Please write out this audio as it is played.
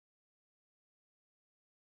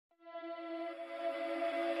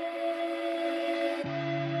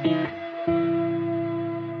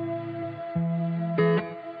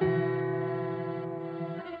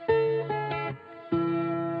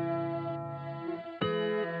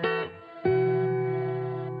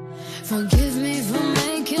Forgive me for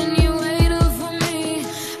making you wait up for me.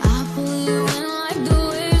 I'll pull you in like the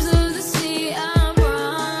waves of the sea. I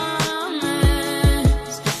promise,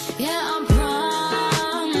 yeah, I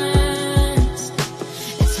promise.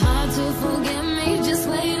 It's hard to forget me, just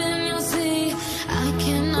wait and you'll see. I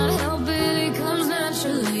cannot help it, it comes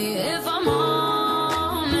naturally. If I'm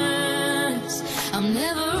honest, I'm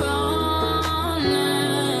never honest.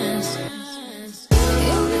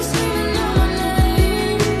 You'll be screaming out my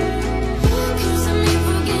name, kissing me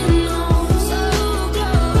for getting on so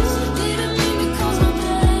close, leaving me because I'm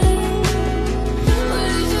pain. But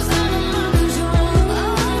it's just out of my control,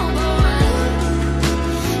 oh boy.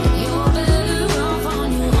 You're better off on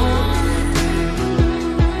your own.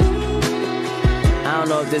 I don't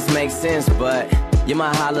know if this makes sense, but you're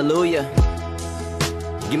my hallelujah.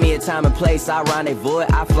 Give me a time and place, I rendezvous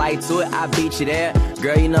it, I fly to it, I beat you there.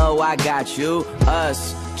 Girl, you know I got you,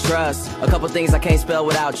 us, trust. A couple things I can't spell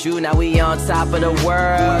without you. Now we on top of the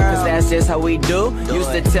world, cause that's just how we do.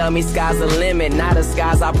 Used to tell me sky's the limit, now the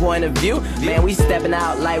sky's our point of view. Man, we stepping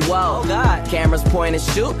out like whoa, cameras point and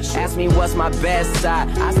shoot. Ask me what's my best side,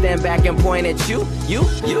 I stand back and point at you.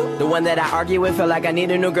 The one that I argue with, feel like I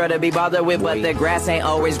need a new girl to be bothered with. But the grass ain't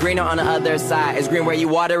always greener on the other side. It's green where you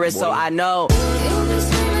water it, so I know. You'll be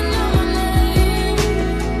screaming out my name,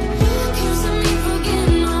 kissing me for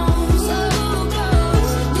getting on so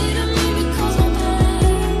close, leaving me because I'm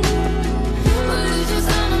pain. But it's just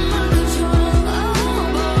out of my control, oh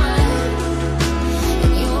boy.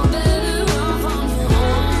 You're better off on your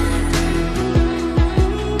own.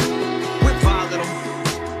 We're volatile.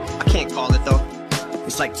 I can't call it though.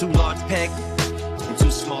 It's like too large peg and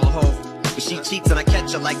too small a hole. But she cheats and I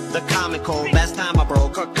catch her like the comic cold. Last time I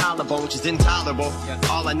broke her collarbone, she's intolerable.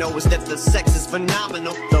 All I know is that the sex is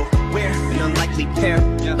phenomenal. Though we're an unlikely pair,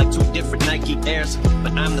 like two different Nike Airs.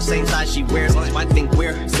 But I'm the same size she wears, so I think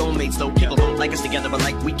we're soulmates. Though people don't like us together, but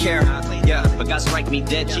like we care. Yeah, but God strike me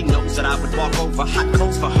dead, she knows that I would walk over hot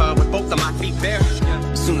coals for her with both of my feet bare.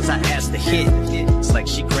 As soon as I ask to hit, it's like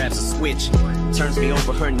she grabs a switch, turns me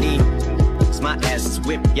over her knee. My ass is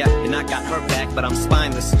whipped, yeah, and I got her back, but I'm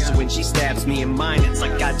spineless. So when she stabs me in mine, it's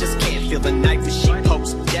like I just can't feel the knife as she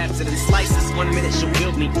pokes, dabs it and slices. 1 minute she'll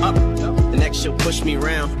build me up, the next she'll push me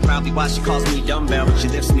around. Probably why she calls me dumbbell. She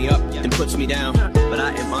lifts me up, then puts me down, but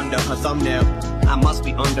I am under her thumbnail. I must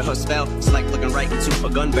be under her spell. It's like looking right into a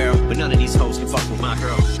gun barrel, but none of these hoes can fuck with my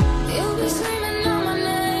girl. You'll be screaming out my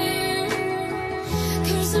name,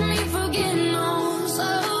 kissing me for getting on